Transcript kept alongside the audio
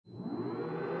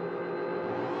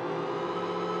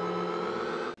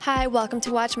Hi, welcome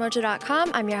to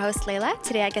WatchMojo.com. I'm your host, Layla.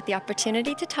 Today I get the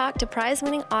opportunity to talk to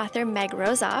prize-winning author Meg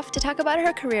Rosoff to talk about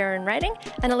her career in writing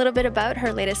and a little bit about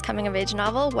her latest coming-of-age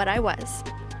novel, What I Was.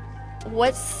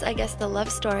 What's, I guess, the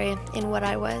love story in What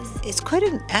I Was? It's quite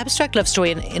an abstract love story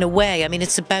in a way. I mean,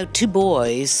 it's about two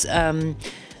boys,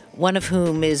 one of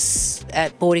whom is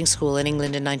at boarding school in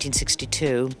England in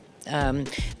 1962.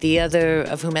 The other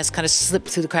of whom has kind of slipped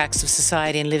through the cracks of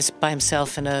society and lives by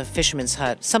himself in a fisherman's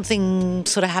hut. Something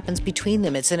sort of happens between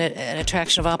them. It's an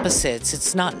attraction of opposites.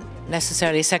 It's not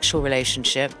necessarily a sexual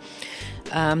relationship,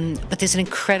 but there's an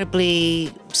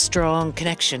incredibly strong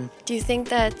connection. Do you think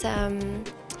that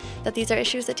that these are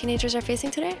issues that teenagers are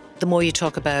facing today? The more you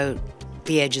talk about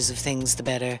the edges of things, the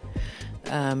better.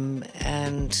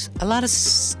 And a lot of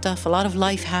stuff, a lot of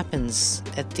life happens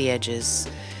at the edges.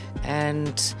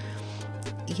 And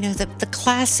you know, the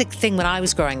classic thing when I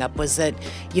was growing up was that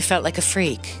you felt like a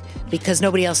freak because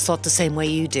nobody else thought the same way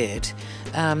you did.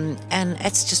 And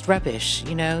it's just rubbish,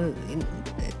 you know.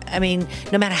 I mean,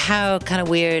 no matter how kind of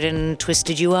weird and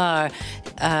twisted you are,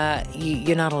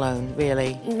 you're not alone,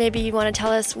 really. Maybe you want to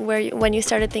tell us when you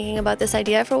started thinking about this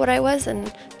idea for What I Was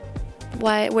and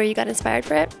where you got inspired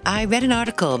for it? I read an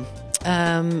article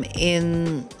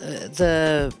in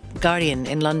the Guardian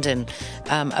in London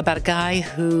about a guy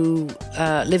who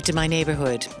lived in my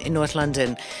neighbourhood in North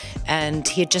London, and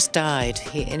he had just died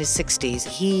in his 60s.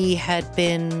 He had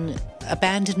been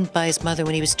abandoned by his mother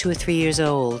when he was 2 or 3 years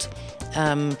old,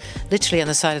 literally on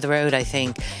the side of the road, I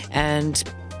think, and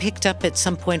picked up at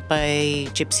some point by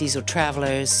gypsies or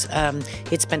travellers.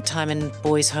 He'd spent time in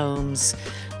boys' homes.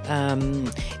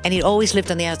 And he'd always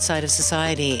lived on the outside of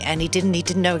society, and he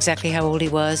didn't know exactly how old he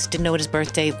was, didn't know what his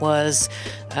birth date was,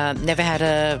 never had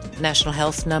a national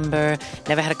health number,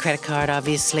 never had a credit card,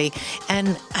 obviously.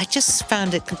 And I just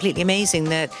found it completely amazing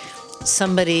that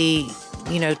somebody,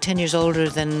 you know, 10 years older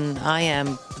than I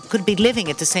am could be living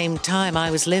at the same time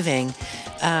I was living,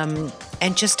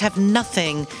 and just have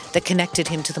nothing that connected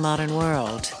him to the modern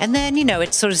world. And then, you know,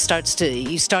 it sort of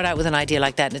you start out with an idea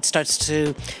like that, and it starts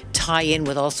to tie in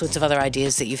with all sorts of other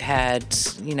ideas that you've had,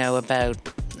 you know, about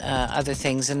other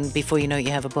things, and before you know it,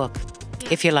 you have a book,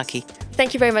 if you're lucky.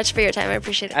 Thank you very much for your time. I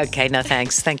appreciate it. Okay, no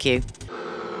thanks. Thank you.